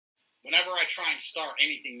whenever I try and start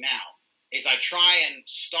anything now, is I try and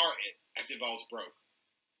start it as if I was broke.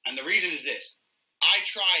 And the reason is this. I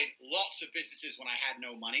tried lots of businesses when I had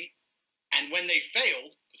no money, and when they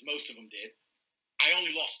failed, because most of them did, I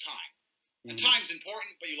only lost time. And time's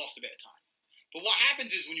important, but you lost a bit of time. But what happens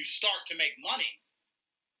is when you start to make money,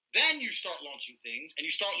 then you start launching things, and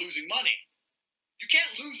you start losing money. You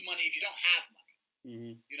can't lose money if you don't have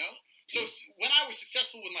money, you know? So when I was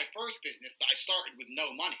successful with my first business, I started with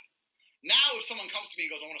no money. Now if someone comes to me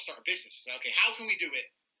and goes, I want to start a business, I say, okay, how can we do it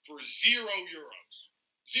for €0?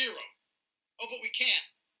 Zero. Oh, but we can't.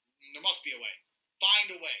 There must be a way.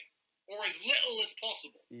 Find a way. Or as little as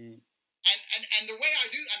possible. And the way I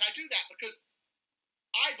do that because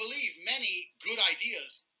I believe many good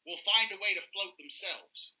ideas will find a way to float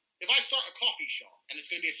themselves. If I start a coffee shop, and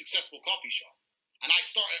it's going to be a successful coffee shop, and I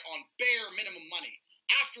start it on bare minimum money,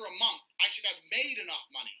 after a month, I should have made enough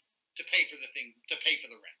money to pay for the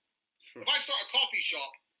rent. Sure. If I start a coffee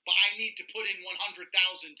shop, but I need to put in $100,000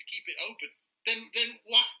 to keep it open, then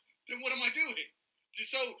what? Then what am I doing?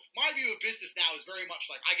 So my view of business now is very much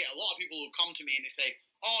like I get a lot of people who come to me and they say,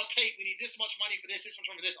 "Oh, Tate, we need this much money for this much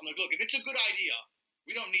money for this." I'm like, look, if it's a good idea,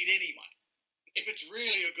 we don't need any money. If it's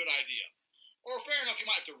really a good idea, or fair enough, you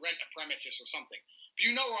might have to rent a premises or something. But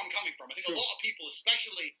you know where I'm coming from. I think a lot of people,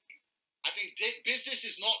 especially, I think business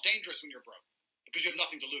is not dangerous when you're broke because you have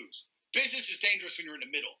nothing to lose. Business is dangerous when you're in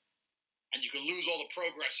the middle and you can lose all the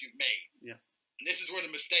progress you've made. Yeah. And this is where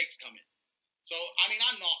the mistakes come in. So, I mean,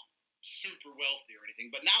 I'm not super wealthy or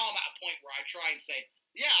anything, but now I'm at a point where I try and say,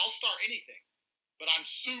 yeah, I'll start anything, but I'm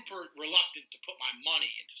super reluctant to put my money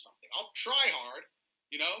into something. I'll try hard,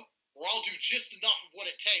 you know, or I'll do just enough of what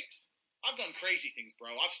it takes. I've done crazy things,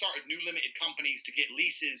 bro. I've started new limited companies to get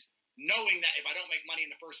leases, knowing that if I don't make money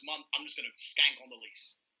in the first month, I'm just going to skank on the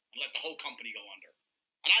lease and let the whole company go under.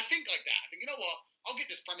 And I think like that. I think, you know what? I'll get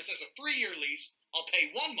this premise as a 3-year lease. I'll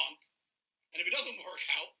pay 1 month. And if it doesn't work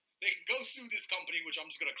out, they can go sue this company, which I'm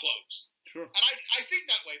just going to close. Sure. And I think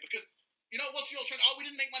that way because, you know, what's the alternative? Oh, we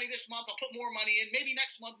didn't make money this month. I'll put more money in. Maybe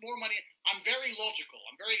next month, more money in. I'm very logical.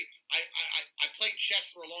 I played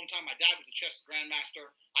chess for a long time. My dad was a chess grandmaster.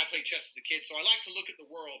 I played chess as a kid. So I like to look at the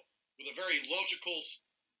world with a very logical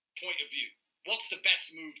point of view. What's the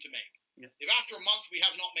best move to make? Yeah. If after a month we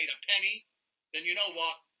have not made a penny, then you know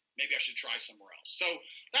what? Maybe I should try somewhere else. So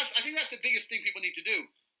I think that's the biggest thing people need to do.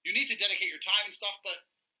 You need to dedicate your time and stuff, but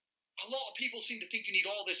a lot of people seem to think you need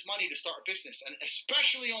all this money to start a business, and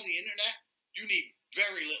especially on the internet, you need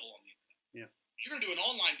very little on the internet. Yeah. If you're going to do an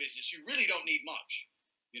online business, you really don't need much.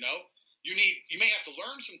 You know, you may have to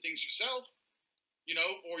learn some things yourself, you know,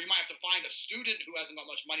 or you might have to find a student who hasn't got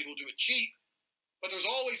much money who'll do it cheap, but there's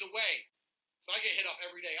always a way. So I get hit up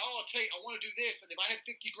every day. Oh, Tate, I want to do this, and if I had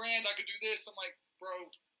 50 grand, I could do this. I'm like, bro,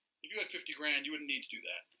 if you had 50 grand, you wouldn't need to do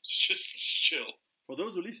that. It's just chill. For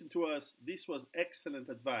those who listen to us, this was excellent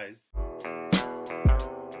advice.